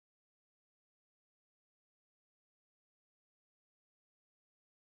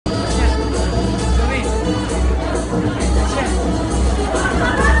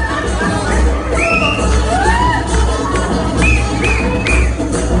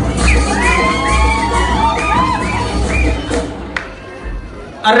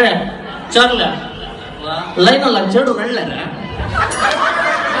अरे चालल्या लाईनला चढून आणल्या रे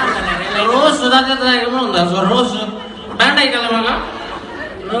रोज सुद्धा म्हणून जातो रोज बँड ऐकायला मला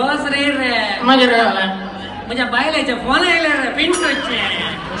रोज रे रे माझ्या रे आला म्हणजे बायलाचे फोन आले रे पिंटूचे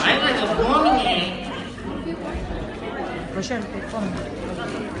बायलाचे फोन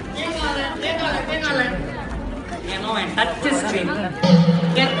टच स्क्रीन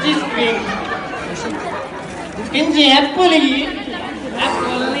किंची ऍपल ही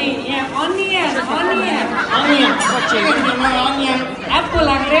ऍपल नहीं ये ऑनियन ऍपल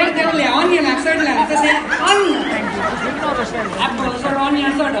रेड देवले ऑनियन सोडला तसे ऍपल सोड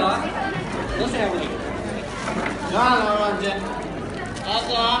ऑनियन सोड दुसऱ्या बोली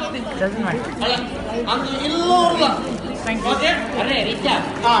अरे रिचा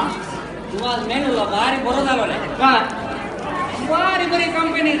तुम्हाला मेनूला भारी बरो झालो रे भारी बरी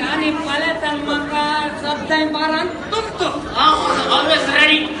कंपनी आणि पाल्यात मका सब टाइम बारा तुमतो ऑलवेज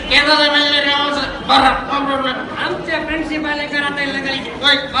रेडी केदा मॅनेजर बरा आमच्या फ्रेंडशिप आले करत लागली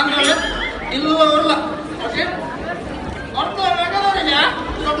ओय ಬಂದ್ರಲ್ಲ ಇಲ್ಲೂ ಇಲ್ಲ ಓಕೆ ಅರ್ಥ ಆಗದವರಿಗೆ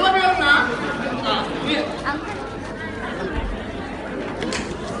ಸೌಲಭ್ಯವನ್ನ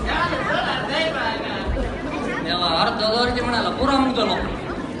देवा अर्थ दोदोरची म्हणाला पुरा म्हणतो नो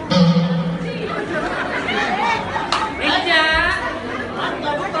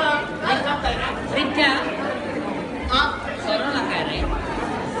रिचा सरला काय रे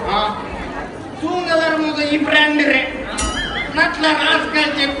तूंगलर मग ಈ ಬ್ರ್ಯಾಂಡ್ ರೇ ನಟ್ಲ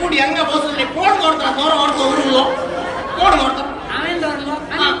ರಾಜಕಾರಣಕ್ಕೆ ಕೂಡಿ ಹಂಗ ಬಸಲಿ ಕೋಡ್ ನೋಡ್ತಾ ಹೊರ ಹೊರತ ಹುರುಳು ಕೋಡ್ ನೋಡ್ತಾ ಆಮೇಲೆ ದೊರ್ಲು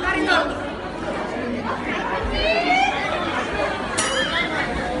ಆಮೇಲೆ ಕಾರಿ ದೊರ್ಲು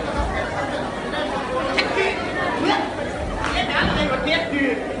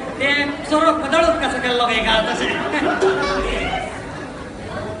ते सर्व बदलून कसं केलं लोक एका तसे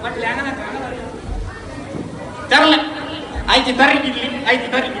म्हटले अंगणा ठरलं आईची तारीख किती आईची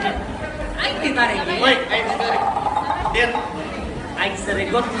तारीख किती ऐकते तारीख होय आईची तारीख देत ऐक सरे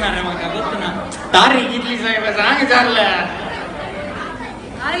गोतणार आहे मग गोतना तारीख किती साहेब सांग चाललं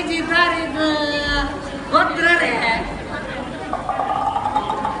आईची तारीख गोत्र रे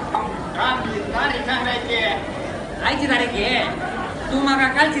तारीख सांगायची आईची तारीख आहे तू मग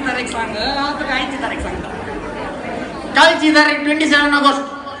कालची तारीख सांग तुका आईची तारीख सांगता कालची तारीख 27 ऑगस्ट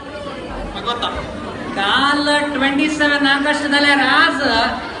गोता काल 27 ऑगस्ट झाल्यार आज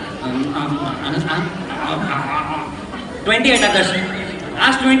 28 ऑगस्ट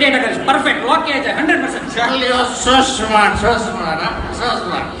आज 28 ऑगस्ट परफेक्ट लॉक यायचं 100% Charlie so smart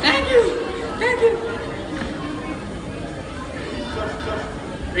thank you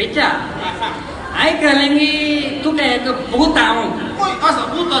Richa ऐक लेंगी तू काय भूत आहो कोई असं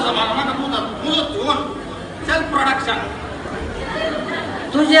भूत असं मला भूत सेल्फ प्रोडक्शन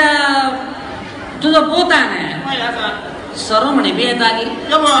तुझं भूत आहे असं सर्व म्हणे बी येत आगी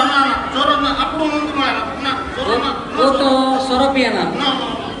तो सर्व पियाना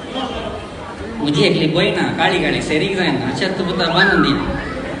मुझी एकली बई ना काळी काळी सेरीक जाय ना अशा तू पुता बांधून दे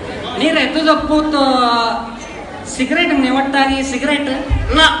नाही रे तुझं पूत सिगरेट निवडता की सिगरेट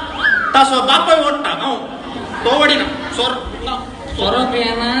ना तसं बापाय ओढता तो वडी ना सर्व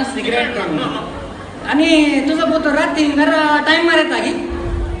पियाना सिगरेट आणि तुझं पूत रात्री घर टाइम मारत आगी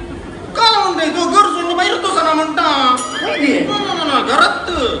काय म्हणते तो घर सोडून बाहेर होतोस ना म्हणता घरात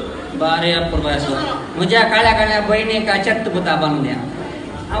बारे अपूर्वा असो मुझ्या काळ्या काळ्या बहिणी का चट्ट पुता बांधून द्या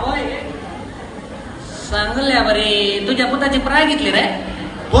चांगल्या बरे तुझ्या पुताची प्राय घेतली रे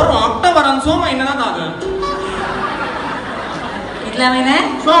बरोबर ऑक्टोबरान 6 महिने ना दाग कितल्या महिने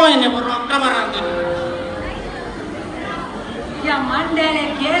 6 महिने बरोबर ऑक्टोबरान या मांड्याने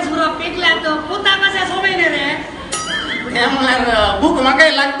केस पुरा पिकला तो पुता कसा 6 महिने रे त्यामुळे भूक मागाय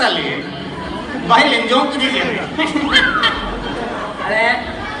लागताली बाहेर जेवण किती अरे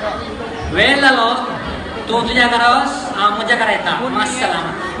वेळ झालो तू तुझ्या घरावस मजा करायचा मस्त घरा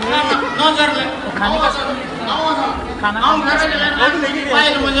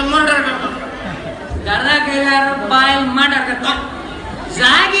गेल्यावर बायल मर्डर करतो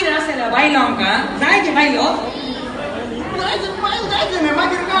जागीर असेल बायलो आमका जायचे बायलो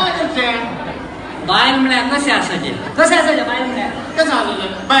बायल म्हळ्यार कशें आसाचे बायल म्हळ्यार कसं असायचे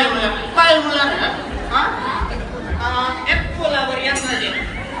बायल म्हळ्यार एप्पला बरी असायचे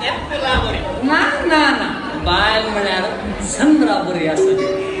एप्पला बरी ना ना ना बायल म्हळ्यार चंद्रा बरी आसाचे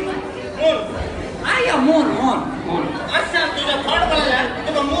आया मोन अच्छा तुझ्या थोड बोलला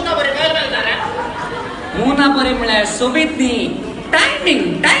तुका मुना बरी बायल घालता रे मुना बरी म्हळ्यार सोबीत न्ही टायमिंग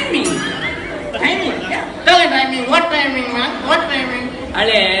काय टायमिंग व्हॉट टायमिंग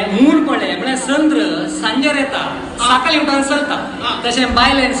अळे मून पडले म्हळ्यार चंद्र सांजेर येता सकाळी उठून चलता तशें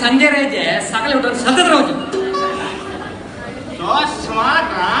बायलेन सांजेर येजे सकाळी उठून चलत रावचे smart,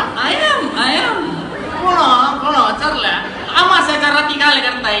 huh? I am. Kono, charle. Ama se karati kale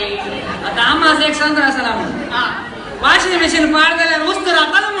kartai. आता आम्हा एक संद्रा सलाम वॉशिंग मशीन पार गेले उस्तर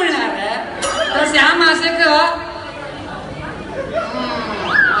आता म्हणणार तसे आम्हा एक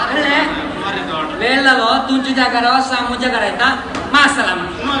अरे वेळलो तुझी जागा रवा मुझ्या करायचा मा सलाम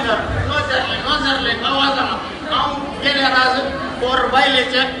No charle, kawasan. Ang kaya raz or baile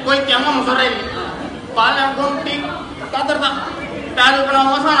koi kyamam soraili. Pala gonti tatarta. तालु पण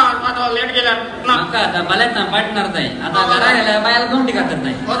वसाना आता लेट गेला ना मका आता बलेता पार्टनर ताई आता घराला बायला कोणती करत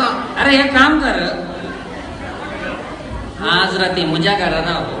नाही होता अरे एक काम कर आज रात्री मुझ्या घरात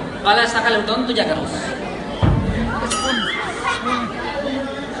राहू मला सकाळी उठून तुझ्या घरात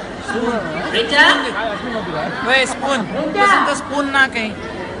रिचा वे स्पून कसं तर स्पून ना काही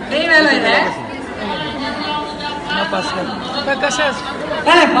काही वेळ आहे काय कशास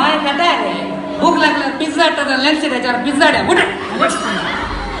काय बाय कटाय रे भूक लागला पिझ्झा टाका लेन्स त्याच्यावर पिझ्झा द्या उठ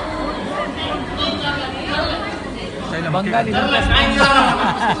बंगाली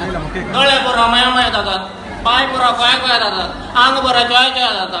डोळे पुरा माया जातात पाय पुरा पाय जातात अंग पुरा चॉय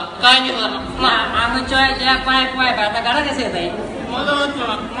जातात काय नाही करणार आम चॉय पाय आता घरा कसे येत आहे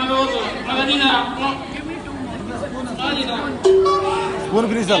मला दिना स्पून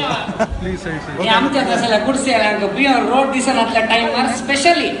फ्री झाला प्लीज सही आमच्या कशाला कुडसे प्युअर रोड दिसनातल्या टाइमवर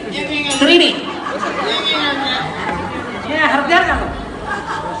स्पेशली 3D हे हरद्यार का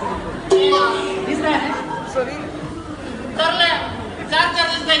चरले चार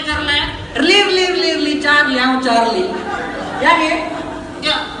दिसतंय चरले ली चार्ली आव चार्ली या गे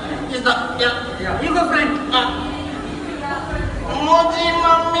या you go friend Moji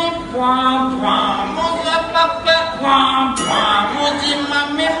mummy papa मोजा पापा पापा मोजी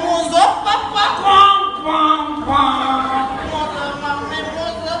मम्मी मोजा पापा पापा मोजा मम्मी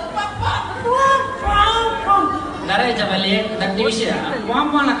मोजा पापा पापा घराच्या पहिले दट्टी विषय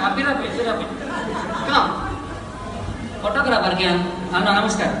ना कापीरा का फोटोग्राफर क्या अण्णा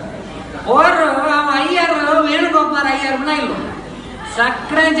नमस्कार और अय्यर वेणुगोपाल अय्यर बनाइलो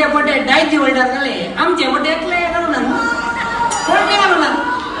सक्राचे बटे डायची होल्डर गले आमचे बटे एकले करू ना कोणते करू ना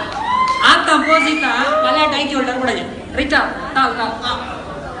आता पोजिता मला डायची होल्डर पडायचे रिचा ताल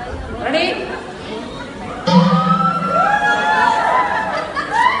रेडी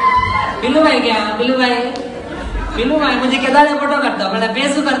बिलू भाई मुझे केदाळे फोटो काढतो मला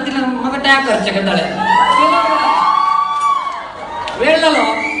बेसू करतील मग टॅग करचे केदाळे वेळ झालो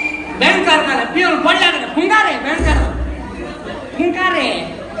बँकर करे पिऊन पडला करे फुंकारे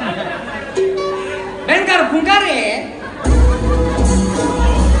बँकर फुंकारे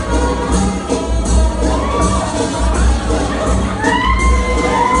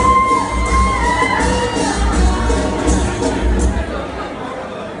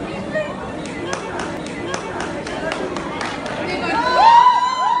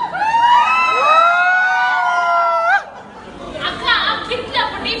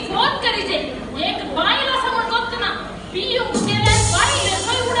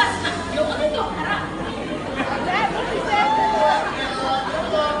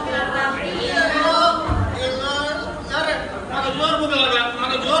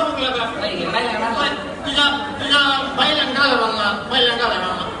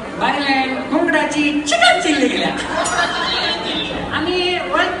कुंकडाची चिकन चिल्ली गेल्या आणि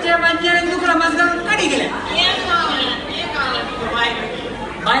वरच्या बाजूने दुकड़ा मसाला कडी गेल्या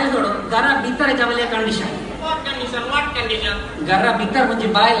बायल सोडून घरा भितरच्या वेळेला कंडिशन घरा भितर म्हणजे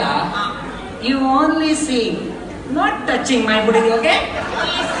बायला you only C not touching my body okay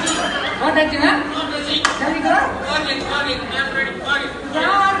not touching हा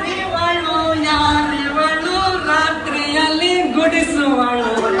यारे वाळू रात्रिಯಲ್ಲಿ ಗುಡಿಸುವಳು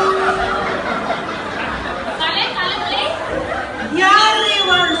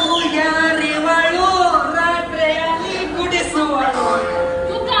ಯಾರೆ ವಾಳು ರಾತ್ರಿಯಲ್ಲಿ ಗುಡಿಸುವಳು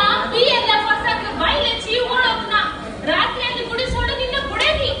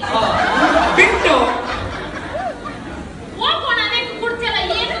ಪಿಂಟು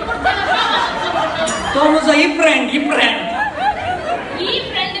तो मुझे ही फ्रेंड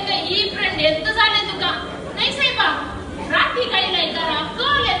ఎంత झाले तुका नाही साहेबा रात्री काही नाही करा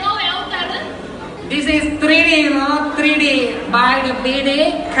कळले नवे अवतार This is 3D, you know, 3D. By the BD,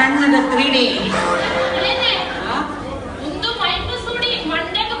 ಕಣ್ಣದ 3D. ಅಲೇನೆ ಒಂದು ಮೈಕ್ ಸುಡಿ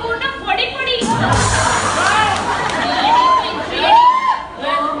ಮಂಡೆಗೆ ಕೂಡ ಪೊಡಿ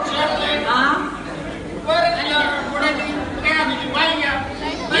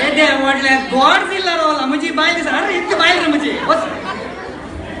ಏದೇ ಒಳ್ಳೆ ಗಾಡ್ಸ್ ಇಲ್ಲ ರೋಲ್ಲ ಮುಜಿ ಬಾಯ್ಲಿ ಸರ್ ಅರೆ ಇತ್ತು ಬಾಯ್ಲಿ ಮುಜಿ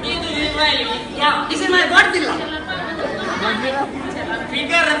This is my Godzilla.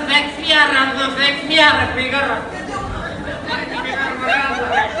 Figure Shakespeare and the Shakespeare figure.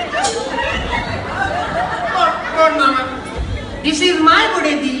 This is my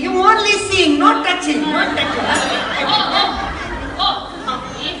body. You only seeing, not touching. Not touching. Oh.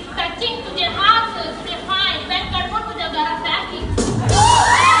 If touching to the heart, the fine. When cut to the garasaki.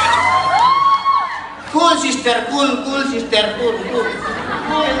 Cool sister, cool sister, cool.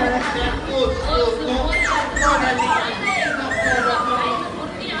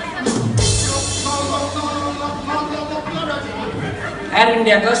 Air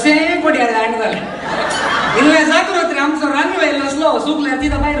India कसे पड्या land झाले इल्ले जाकर होते आमचं runway लसलो सुकल्या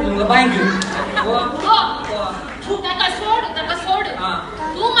तिथं बाहेर घेऊन बाहेर घेऊन taka सोड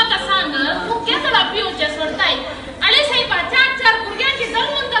तू मका सांग तू केतला पिऊचे सोडताय अरे साहेब चार गुडघ्यांची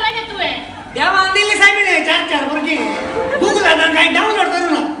जळून त्याला घेतोय त्या बांधिली साहेब ने चार बुरगी गुगला ना काय डाउनलोड करू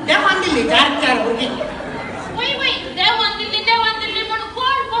ना त्या बांधिली चार बुरगी वय देव बांधिली म्हणून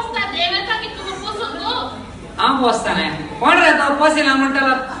कोण बसता देवाचा की तू बसून तू बसता नाही कोण राहतो पसीला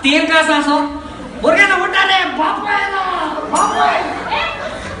म्हणताला तीन का सासो बुरग्याला उठाले बापाय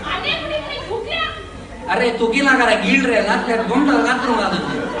अरे तू गिला करा गिल रे लागल्या गोंडल गातरू माझं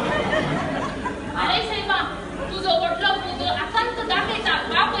अरे साहेबा तुझं वडलं तुझं असांत दाखवता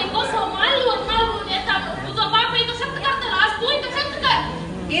बाप कसं मालून येतात तुझं बाप तो शब्द करतो आज तू तो शब्द कर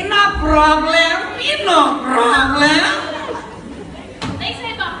नो प्रॉब्लेम नाही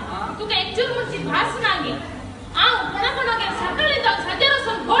साहेबा तू काय चुरमुरची भास नागे कोणाकोणागे सकाळी जाऊन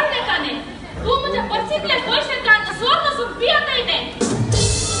सजेरसून बोलणे का नाही तू म्हणजे पर्सितले पैसे काढ सोर नसून पियत येते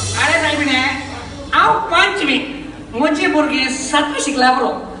अरे साहेब ने आव पंचमी मुझे बुरगे सातवी शिकला बरो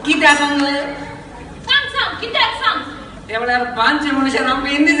किती सांगले सांग किती सांग त्यावेळेला पाच मनुष्य आमका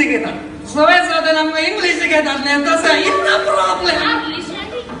हिंदी शिकतात सवय साधन आमका इंग्लिश शिकतात नाही तसं इतना प्रॉब्लेम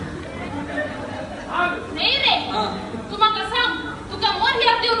नाही रे तू मका सांग तुका मोर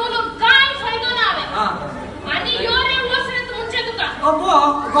या देऊन बोलून काय फायदा नावे आणि योरे वसरे तुमचे तुका अबो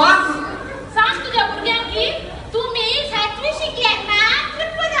गॉड सांग तुझ्या बुरग्यांकी तुम्ही सातवी शिकल्या ना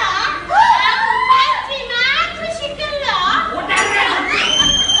कृपया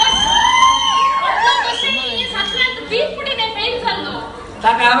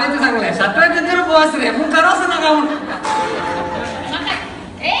ताका आवायचं चांगलंय सतराच्या तर बस रे मग करावं ना का म्हणून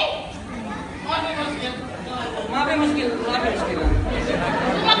माफी मुश्किल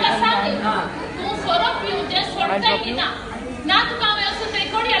तुम्हाला सांग तू स्वरूप येऊ दे सोडता की ना तू काम असं ते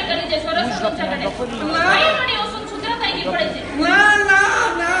कोणी अडकली जे स्वरूप तुमच्याकडे काही म्हणे असून सुधरता की पडायचे ला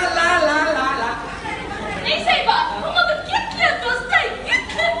नाही साहेबा मग कितले दोस्ताय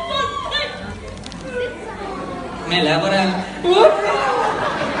मेला बरं उठ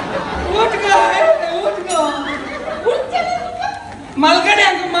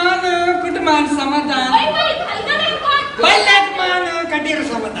मलगड्यांक मान कुटुंबान समाधान पहिल्याक मान कटीर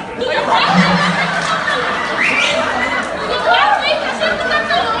समाधान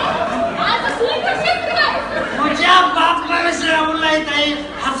तुझ्या बापला विसरा उरलाय ताई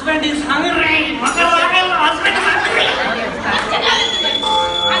हस्बंड इज हंग्री मका लागेल हस्बंड हंग्री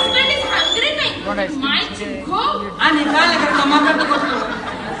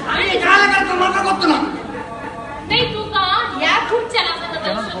आणि काय करतो मका गोतू ना नाही तू का या खुर्च्या ना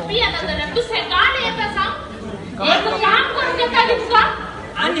पिया ना दुसरे गाणे येतात सांग एक काम करून देता तुझा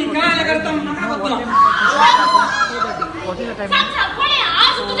आणि काय करतो मका गोतू ना सांग कोणी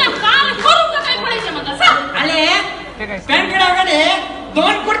आज तुझ्या काल करून काय पडायचे मला सांग आले पेंगडाकडे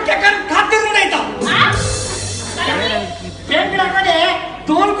दोन कुर्च्या कर खातिर उडायचा पेंगडाकडे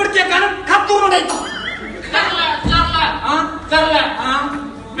दोन कुर्च्या कर खातिर उडायचा करला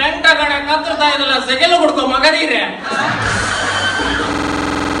पेंटाकडे कात्रता इदला सेकेलो गुडको मगरी रे